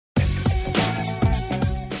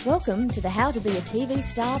Welcome to the How to Be a TV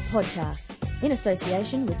Star podcast, in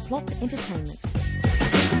association with Plop Entertainment.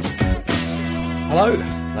 Hello,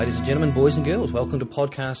 ladies and gentlemen, boys and girls. Welcome to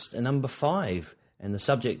podcast number 5. And the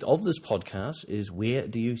subject of this podcast is, where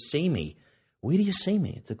do you see me? Where do you see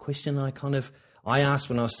me? It's a question I asked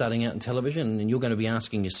when I was starting out in television, and you're going to be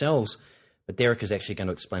asking yourselves. But Derek is actually going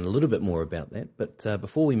to explain a little bit more about that. But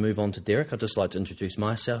before we move on to Derek, I'd just like to introduce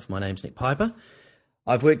myself. My name's Nick Piper.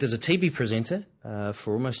 I've worked as a TV presenter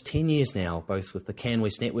for almost 10 years now, both with the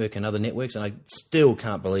CanWest Network and other networks, and I still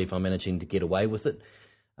can't believe I'm managing to get away with it.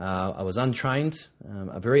 I was untrained,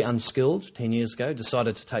 very unskilled 10 years ago,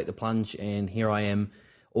 decided to take the plunge, and here I am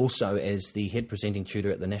also as the head presenting tutor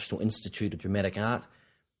at the National Institute of Dramatic Art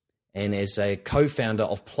and as a co-founder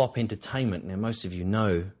of Plop Entertainment. Now, most of you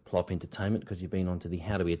know Plop Entertainment because you've been onto the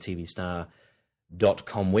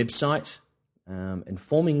howtobeatvstar.com website,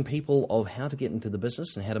 informing people of how to get into the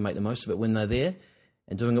business and how to make the most of it when they're there.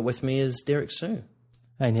 And doing it with me is Derek Sue.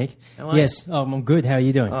 Hey, Nick. How are you? Yes, I'm good. How are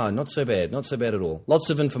you doing? Oh, not so bad. Not so bad at all. Lots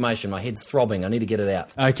of information. My head's throbbing. I need to get it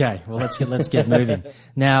out. Okay, well, let's get moving.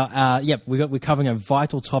 Now, we're covering a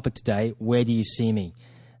vital topic today. Where do you see me?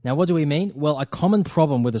 Now, what do we mean? Well, a common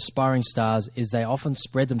problem with aspiring stars is they often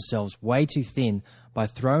spread themselves way too thin by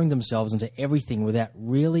throwing themselves into everything without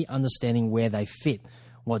really understanding where they fit,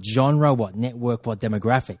 what genre, what network, what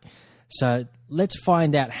demographic. So let's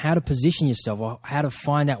find out how to position yourself or how to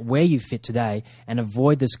find out where you fit today and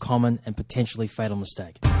avoid this common and potentially fatal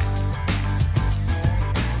mistake.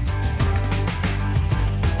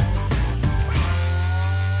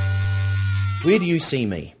 Where do you see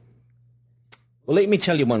me? Well, let me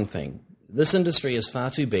tell you one thing. This industry is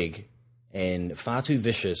far too big and far too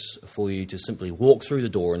vicious for you to simply walk through the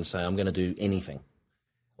door and say, I'm going to do anything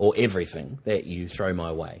or everything that you throw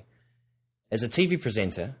my way. As a TV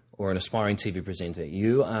presenter or an aspiring TV presenter,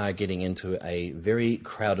 you are getting into a very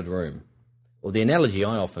crowded room. Well, the analogy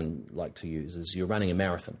I often like to use is you're running a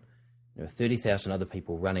marathon. There are 30,000 other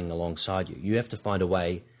people running alongside you. You have to find a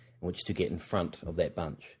way in which to get in front of that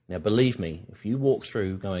bunch. Now, believe me, if you walk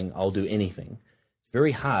through going, I'll do anything, it's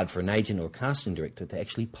very hard for an agent or a casting director to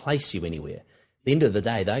actually place you anywhere. At the end of the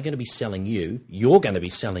day, they're going to be selling you, you're going to be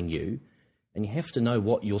selling you, and you have to know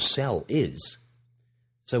what your sell is.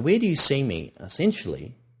 So where do you see me,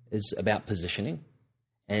 essentially, is about positioning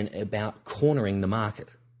and about cornering the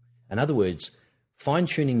market. In other words,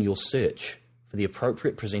 fine-tuning your search for the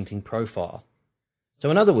appropriate presenting profile.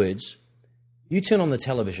 So in other words, you turn on the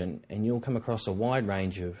television and you'll come across a wide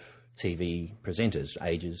range of TV presenters,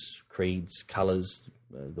 ages, creeds, colours,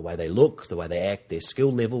 the way they look, the way they act, their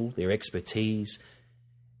skill level, their expertise,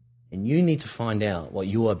 and you need to find out what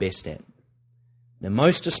you are best at. Now,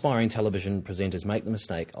 most aspiring television presenters make the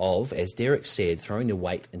mistake of, as Derek said, throwing their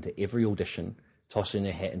weight into every audition, tossing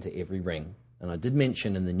their hat into every ring. And I did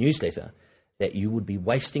mention in the newsletter that you would be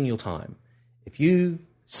wasting your time if you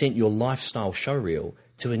sent your lifestyle showreel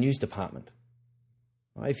to a news department.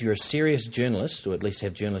 Right? If you're a serious journalist, or at least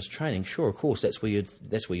have journalist training, sure, of course, that's where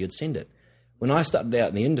you'd send it. When I started out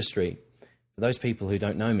in the industry, for those people who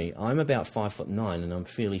don't know me, I'm about 5'9", and I'm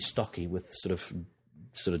fairly stocky with sort of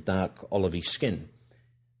dark olivey skin.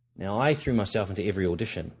 Now, I threw myself into every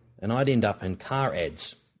audition, and I'd end up in car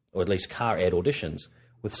ads, or at least car ad auditions,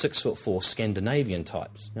 with 6'4" Scandinavian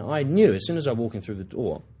types. Now, I knew as soon as I walked in through the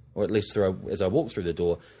door, or at least as I walked through the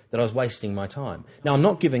door, that I was wasting my time. Now, I'm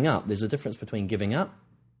not giving up. There's a difference between giving up.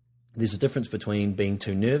 There's a difference between being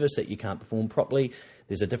too nervous that you can't perform properly.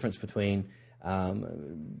 There's a difference between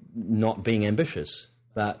not being ambitious.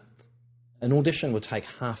 But an audition would take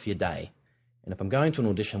half your day. And if I'm going to an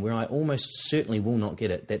audition where I almost certainly will not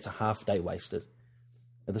get it, that's a half day wasted.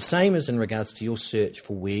 Now, the same is in regards to your search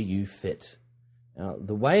for where you fit. Now,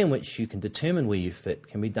 the way in which you can determine where you fit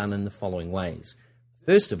can be done in the following ways.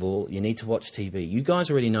 First of all, you need to watch TV. You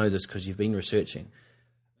guys already know this because you've been researching.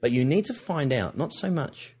 But you need to find out not so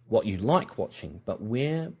much what you like watching, but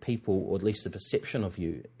where people, or at least the perception of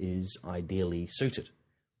you, is ideally suited.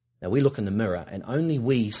 Now, we look in the mirror and only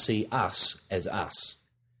we see us as us.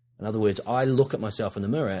 In other words, I look at myself in the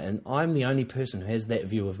mirror and I'm the only person who has that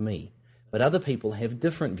view of me. But other people have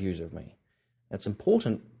different views of me. It's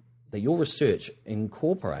important that your research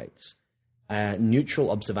incorporates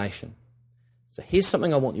neutral observation. So here's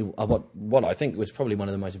something I want you, what I think was probably one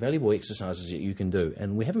of the most valuable exercises that you can do.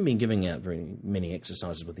 And we haven't been giving out very many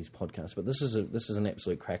exercises with these podcasts, but this is an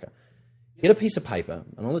absolute cracker. Get a piece of paper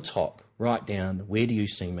and on the top, write down, where do you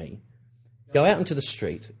see me? Go out into the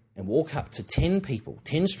street and walk up to 10 people,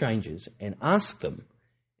 10 strangers, and ask them,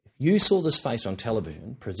 if you saw this face on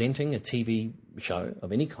television presenting a TV show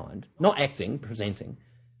of any kind, not acting, presenting,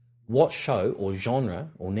 what show or genre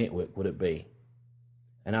or network would it be?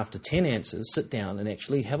 And after 10 answers, sit down and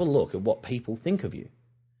actually have a look at what people think of you.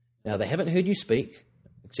 Now, they haven't heard you speak,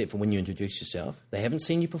 except for when you introduce yourself. They haven't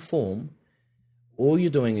seen you perform. All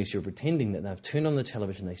you're doing is you're pretending that they've turned on the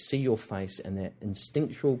television, they see your face, and that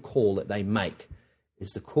instinctual call that they make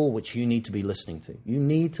is the call which you need to be listening to. You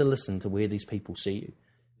need to listen to where these people see you,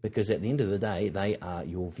 because at the end of the day, they are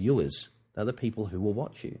your viewers. They're the people who will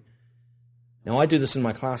watch you. Now, I do this in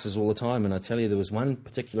my classes all the time, and I tell you, there was one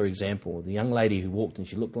particular example. The young lady who walked in,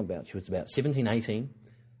 she was about 17, 18,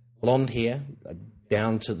 blonde hair,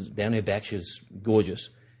 down her back. She was gorgeous.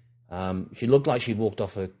 She looked like she'd walked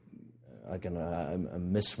off a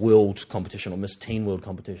Miss World competition or Miss Teen World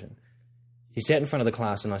competition. She sat in front of the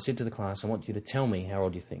class, and I said to the class, I want you to tell me how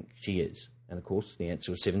old you think she is. And, of course, the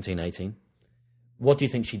answer was 17, 18. What do you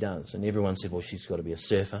think she does? And everyone said, well, she's got to be a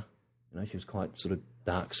surfer. She was quite sort of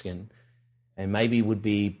dark-skinned. And maybe would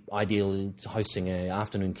be ideal hosting an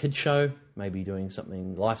afternoon kids show, maybe doing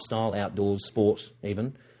something lifestyle, outdoors, sport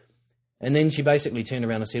even. And then she basically turned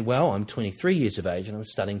around and said, well, I'm 23 years of age and I'm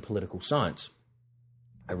studying political science.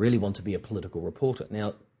 I really want to be a political reporter.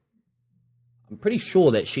 Now, I'm pretty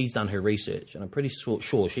sure that she's done her research, and I'm pretty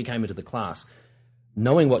sure she came into the class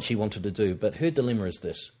knowing what she wanted to do, but her dilemma is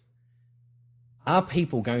this. Are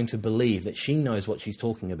people going to believe that she knows what she's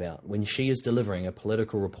talking about when she is delivering a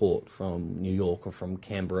political report from New York or from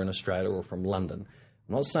Canberra in Australia or from London?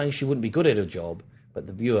 I'm not saying she wouldn't be good at her job, but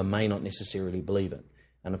the viewer may not necessarily believe it.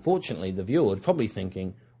 And unfortunately, the viewer would probably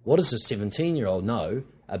thinking, what does a 17-year-old know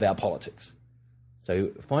about politics?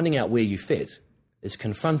 So finding out where you fit is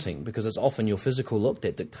confronting, because it's often your physical look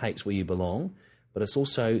that dictates where you belong, but it's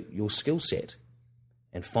also your skill set.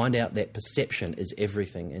 And find out that perception is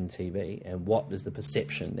everything in TV, and what is the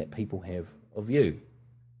perception that people have of you.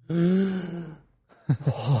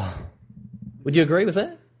 Would you agree with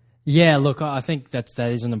that? Yeah, look, I think that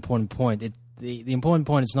is an important point. The important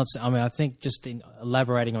point is not... I mean, I think just in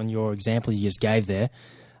elaborating on your example you just gave there,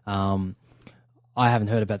 I haven't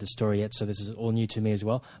heard about this story yet, so this is all new to me as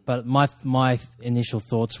well. But my initial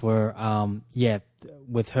thoughts were,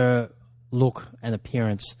 with her look and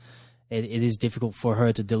appearance, it is difficult for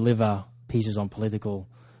her to deliver pieces on political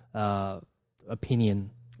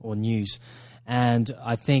opinion or news. And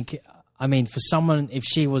I think, I mean, for someone, if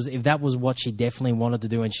that was what she definitely wanted to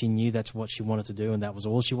do, and she knew that's what she wanted to do, and that was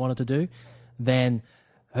all she wanted to do, then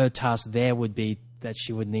her task there would be that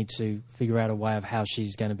she would need to figure out a way of how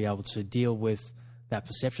she's going to be able to deal with that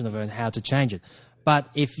perception of her and how to change it. But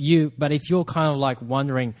if you're kind of like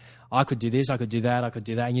wondering, I could do this, I could do that,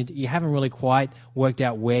 and you haven't really quite worked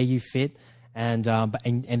out where you fit, and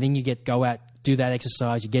then you go out, do that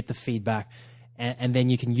exercise, you get the feedback, and then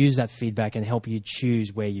you can use that feedback and help you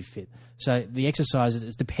choose where you fit. So the exercise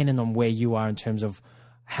is dependent on where you are in terms of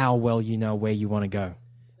how well you know where you want to go.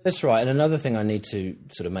 That's right. And another thing I need to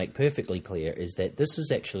sort of make perfectly clear is that this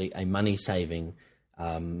is actually a money-saving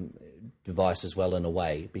device as well, in a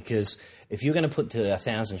way, because if you're going to put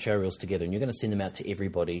 1,000 showreels together and you're going to send them out to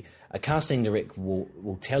everybody, a casting director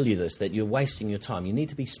will tell you this, that you're wasting your time. You need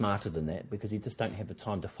to be smarter than that, because you just don't have the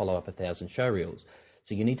time to follow up 1,000 showreels.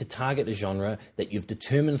 So you need to target a genre that you've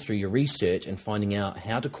determined through your research and finding out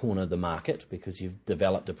how to corner the market, because you've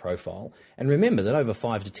developed a profile. And remember that over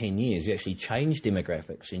 5 to 10 years, you actually change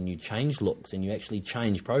demographics and you change looks and you actually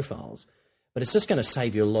change profiles. But it's just going to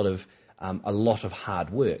save you a lot of hard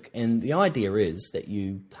work. And the idea is that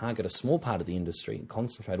you target a small part of the industry and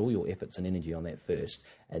concentrate all your efforts and energy on that first,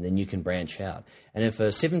 and then you can branch out. And if a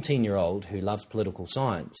 17-year-old who loves political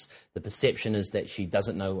science, the perception is that she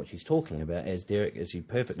doesn't know what she's talking about, as Derek, as you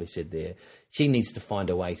perfectly said there, she needs to find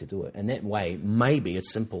a way to do it. And that way may be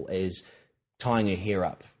as simple as tying her hair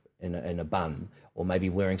up in a bun, or maybe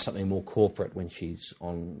wearing something more corporate when she's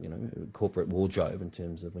on, corporate wardrobe in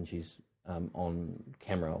terms of when she's on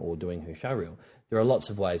camera or doing her showreel. There are lots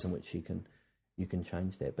of ways in which you can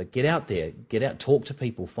change that. But get out there, talk to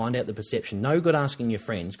people, find out the perception. No good asking your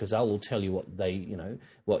friends, because they'll all tell you what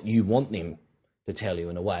what you want them to tell you,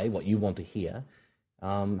 in a way, what you want to hear.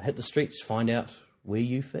 Hit the streets, find out where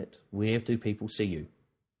you fit. Where do people see you?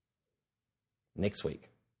 Next week,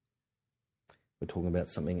 we're talking about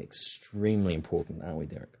something extremely important, aren't we,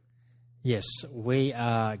 Derek? Yes, we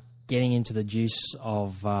are getting into the juice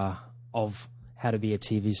of how to be a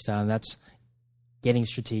TV star, and that's getting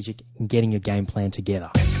strategic and getting your game plan together.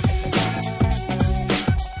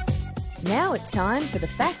 Now it's time for the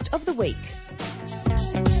fact of the week.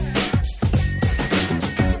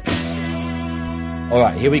 All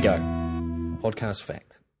right, here we go. Podcast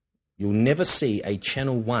fact. You'll never see a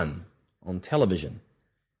Channel 1 on television.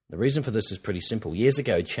 The reason for this is pretty simple. Years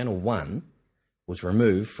ago, Channel 1 was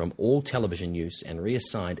removed from all television use and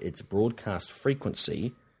reassigned its broadcast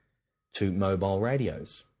frequency to mobile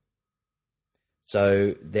radios.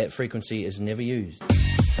 So that frequency is never used.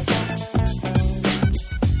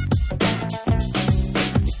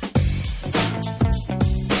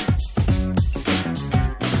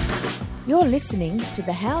 You're listening to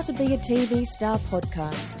the How to Be a TV Star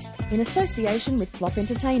podcast in association with Flop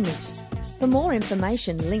Entertainment. For more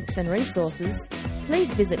information, links and resources,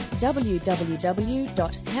 please visit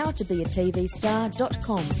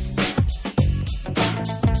www.howtobeatvstar.com.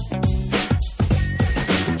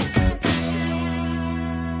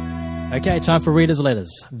 Okay, time for readers'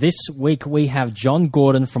 letters. This week we have John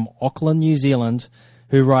Gordon from Auckland, New Zealand,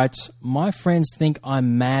 who writes, "My friends think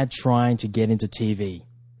I'm mad trying to get into TV.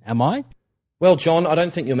 Am I?" Well, John, I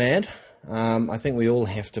don't think you're mad. I think we all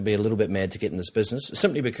have to be a little bit mad to get in this business,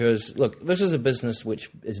 simply because, look, this is a business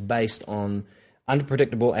which is based on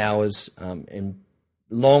unpredictable hours and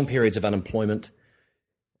long periods of unemployment.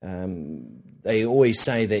 They always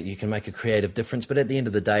say that you can make a creative difference, but at the end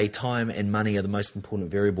of the day, time and money are the most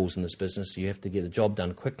important variables in this business. You have to get the job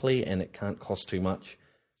done quickly, and it can't cost too much.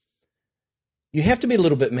 You have to be a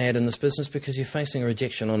little bit mad in this business because you're facing a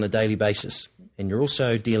rejection on a daily basis, and you're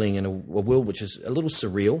also dealing in a world which is a little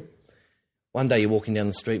surreal. One day you're walking down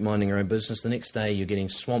the street minding your own business, the next day you're getting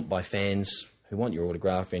swamped by fans who want your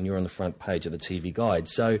autograph, and you're on the front page of the TV Guide.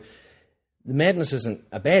 So the madness isn't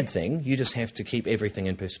a bad thing, you just have to keep everything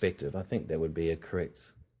in perspective. I think that would be a correct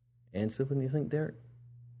answer, wouldn't you think, Derek?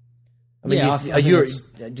 I mean,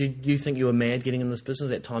 do you think you were mad getting in this business?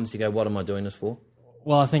 At times you go, what am I doing this for?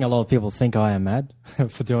 Well, I think a lot of people think I am mad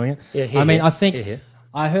for doing it. Yeah, I think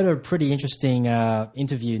I heard a pretty interesting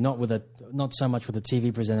interview, not so much with a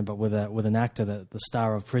TV presenter, but with an actor, the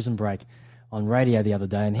star of Prison Break, on radio the other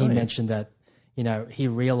day, and he mentioned that he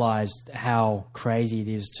realized how crazy it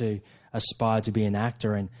is to aspire to be an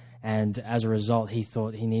actor, and as a result, he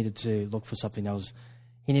thought he needed to look for something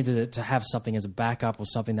he needed to have something as a backup or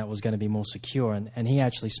something that was going to be more secure, and he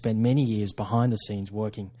actually spent many years behind the scenes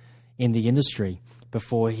working in the industry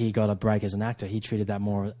before he got a break as an actor. He treated that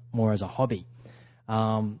more as a hobby.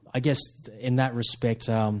 I guess in that respect,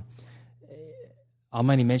 I'm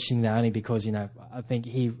only mentioning that only because, I think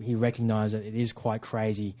he recognized that it is quite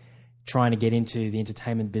crazy trying to get into the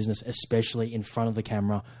entertainment business, especially in front of the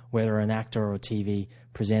camera, whether an actor or a TV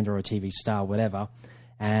presenter or a TV star, whatever.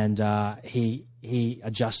 And he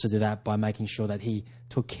adjusted to that by making sure that he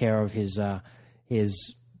took care of his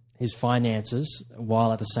finances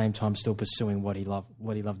while at the same time still pursuing what he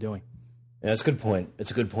loved doing. Yeah, it's a good point.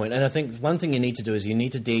 And I think one thing you need to do is you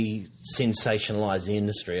need to de-sensationalize the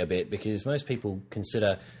industry a bit, because most people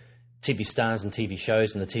consider TV stars and TV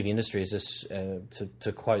shows and the TV industry as this,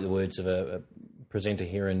 to quote the words of a presenter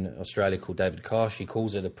here in Australia called David Koch, he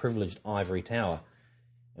calls it a privileged ivory tower.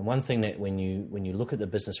 And one thing that when you look at the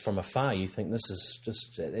business from afar, you think it's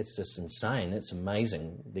just insane. It's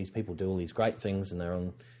amazing. These people do all these great things, and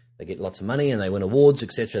they get lots of money and they win awards,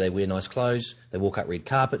 etc. They wear nice clothes. They walk up red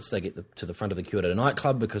carpets. They get to the front of the queue at a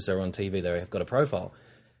nightclub because they're on TV. They have got a profile.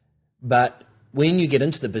 But when you get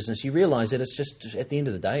into the business, you realise that it's just, at the end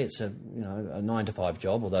of the day, it's a 9-to-5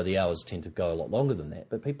 job, although the hours tend to go a lot longer than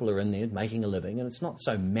that. But people are in there making a living, and it's not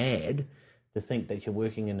so mad to think that you're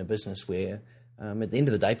working in a business where, at the end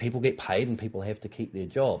of the day, people get paid and people have to keep their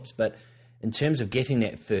jobs. But in terms of getting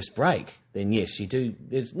that first break, then yes, you do.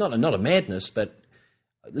 There's not a madness, but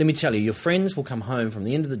let me tell you, your friends will come home from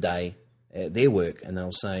the end of the day at their work and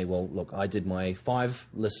they'll say, well, look, I did my 5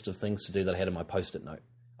 list of things to do that I had in my Post-it note.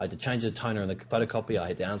 I had to change the toner in the photocopy. I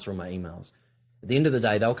had to answer all my emails. At the end of the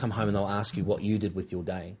day, they'll come home and they'll ask you what you did with your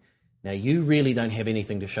day. Now, you really don't have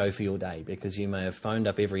anything to show for your day, because you may have phoned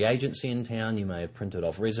up every agency in town, you may have printed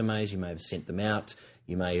off resumes, you may have sent them out,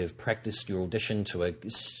 you may have practiced your audition to a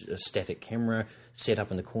static camera set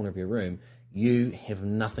up in the corner of your room. You have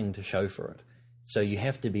nothing to show for it. So you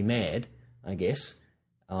have to be mad, I guess,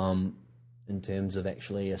 in terms of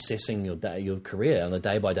actually assessing your career on a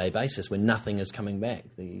day-by-day basis when nothing is coming back.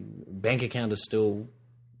 The bank account is still,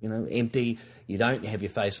 empty. You don't have your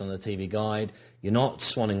face on the TV Guide. You're not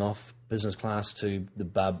swanning off business class to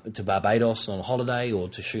Barbados on holiday or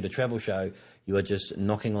to shoot a travel show. You are just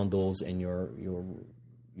knocking on doors, and your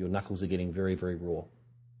knuckles are getting very, very raw.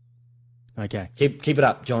 Okay, keep it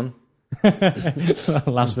up, John.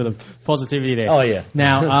 Last bit of positivity there. Oh, yeah.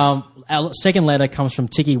 Now, our second letter comes from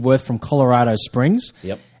Tiki Worth from Colorado Springs.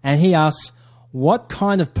 Yep. And he asks, what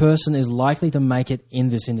kind of person is likely to make it in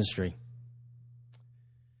this industry?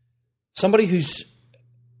 Somebody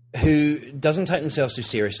who doesn't take themselves too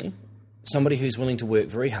seriously, somebody who's willing to work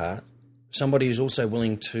very hard, somebody who's also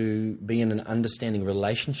willing to be in an understanding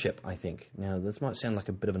relationship, I think. Now, this might sound like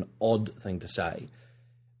a bit of an odd thing to say,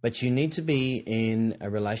 but you need to be in a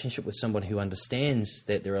relationship with someone who understands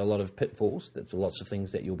that there are a lot of pitfalls, that there are lots of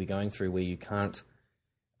things that you'll be going through where you can't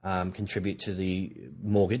contribute to the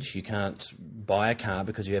mortgage, you can't buy a car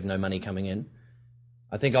because you have no money coming in.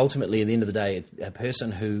 I think ultimately, at the end of the day, it's a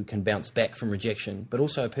person who can bounce back from rejection, but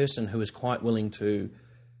also a person who is quite willing to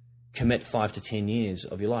commit 5 to 10 years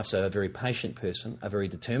of your life. So a very patient person, a very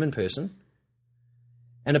determined person,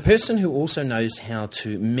 and a person who also knows how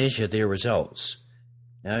to measure their results.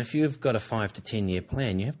 Now, if you've got a 5 to 10 year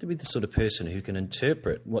plan, you have to be the sort of person who can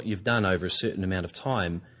interpret what you've done over a certain amount of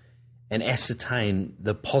time and ascertain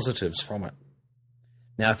the positives from it.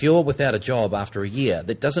 Now, if you're without a job after a year,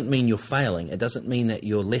 that doesn't mean you're failing. It doesn't mean that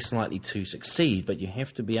you're less likely to succeed, but you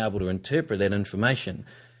have to be able to interpret that information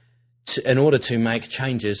in order to make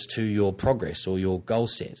changes to your progress or your goal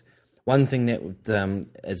set. One thing that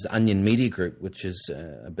as Onion Media Group, which is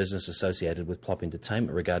a business associated with Plop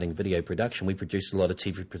Entertainment regarding video production, we produce a lot of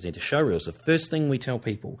TV presenter showreels. The first thing we tell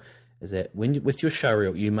people is that with your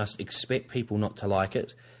showreel, you must expect people not to like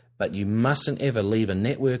it, but you mustn't ever leave a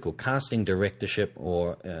network or casting directorship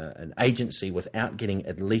or an agency without getting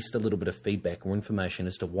at least a little bit of feedback or information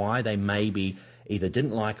as to why they maybe either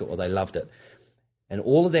didn't like it or they loved it. And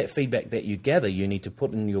all of that feedback that you gather, you need to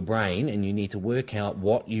put in your brain, and you need to work out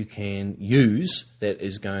what you can use that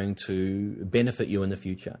is going to benefit you in the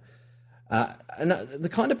future. And the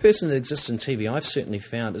kind of person that exists in TV, I've certainly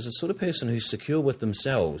found, is a sort of person who's secure with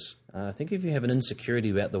themselves. I think if you have an insecurity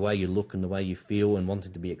about the way you look and the way you feel and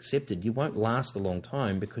wanting to be accepted, you won't last a long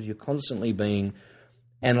time because you're constantly being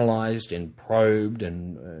analysed and probed,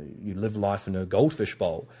 and you live life in a goldfish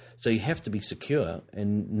bowl. So you have to be secure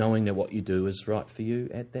in knowing that what you do is right for you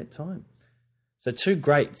at that time. So 2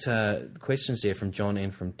 great questions there from John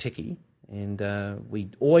and from Tiki. And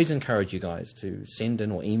we always encourage you guys to send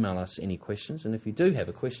in or email us any questions. And if you do have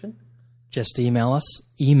a question, just email us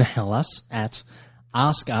at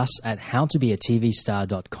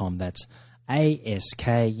askus@howtobeatvstar.com. That's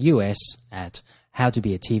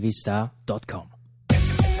askus@howtobeatvstar.com.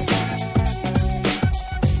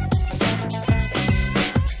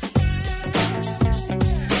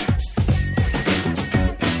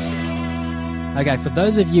 Okay, for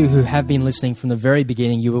those of you who have been listening from the very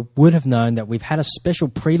beginning, you would have known that we've had a special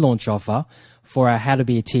pre-launch offer for our How to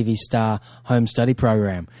Be a TV Star home study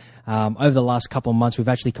program. Over the last couple of months, we've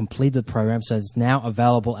actually completed the program, so it's now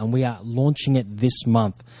available, and we are launching it this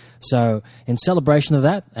month. So in celebration of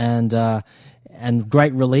that and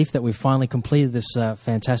great relief that we've finally completed this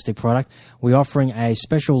fantastic product, we're offering a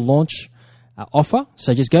special launch offer.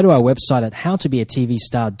 So just go to our website at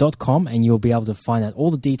howtobeatvstar.com and you'll be able to find out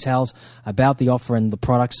all the details about the offer and the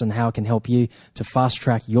products and how it can help you to fast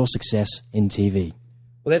track your success in TV.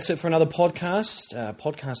 Well, that's it for another podcast,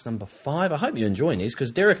 podcast number 5. I hope you're enjoying these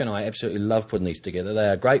because Derek and I absolutely love putting these together. They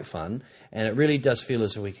are great fun, and it really does feel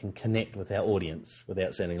as if we can connect with our audience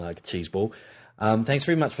without sounding like a cheeseball. Thanks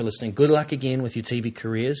very much for listening. Good luck again with your TV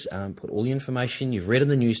careers. Put all the information you've read in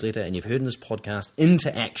the newsletter and you've heard in this podcast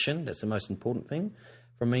into action. That's the most important thing.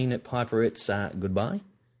 From me, Nick Piper, it's goodbye.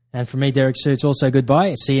 And from me, Derek Sue, it's also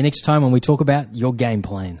goodbye. See you next time when we talk about your game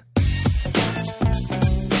plan.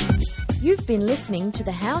 You've been listening to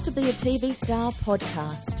the How to Be a TV Star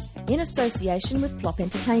podcast in association with Plop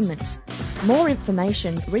Entertainment. More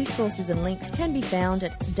information, resources and links can be found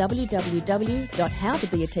at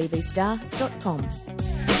www.howtobeatvstar.com.